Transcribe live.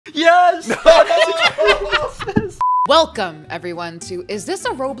Yes! Welcome, everyone, to Is This a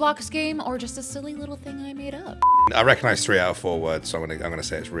Roblox Game or Just a Silly Little Thing I Made Up? I recognize 3 out of 4 words, so I'm gonna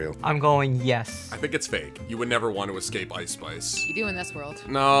say it's real. I'm going yes. I think it's fake. You would never want to escape Ice Spice. You do in this world.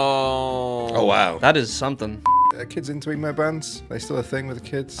 No. Oh wow. That is something. Are kids into emo bands? Are they still a thing with the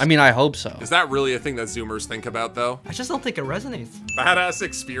kids? I mean, I hope so. Is that really a thing that Zoomers think about, though? I just don't think it resonates. Badass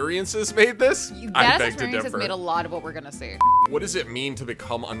Experiences made this? I That beg to experience has differ. made a lot of what we're gonna see. What does it mean to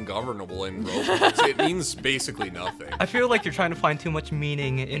become ungovernable in Roblox? It means basically nothing. I feel like you're trying to find too much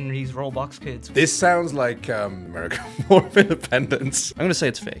meaning in these Roblox kids. This sounds like American War of Independence. I'm gonna say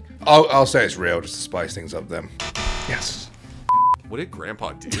it's fake. I'll say it's real, just to spice things up then. Yes. What did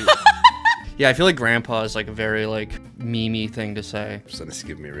Grandpa do? Yeah, I feel like grandpa is like a very like memey thing to say. So this is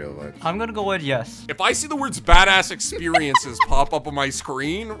giving me real vibes. I'm gonna go with yes. If I see the words Badass Experiences pop up on my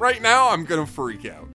screen right now, I'm gonna freak out.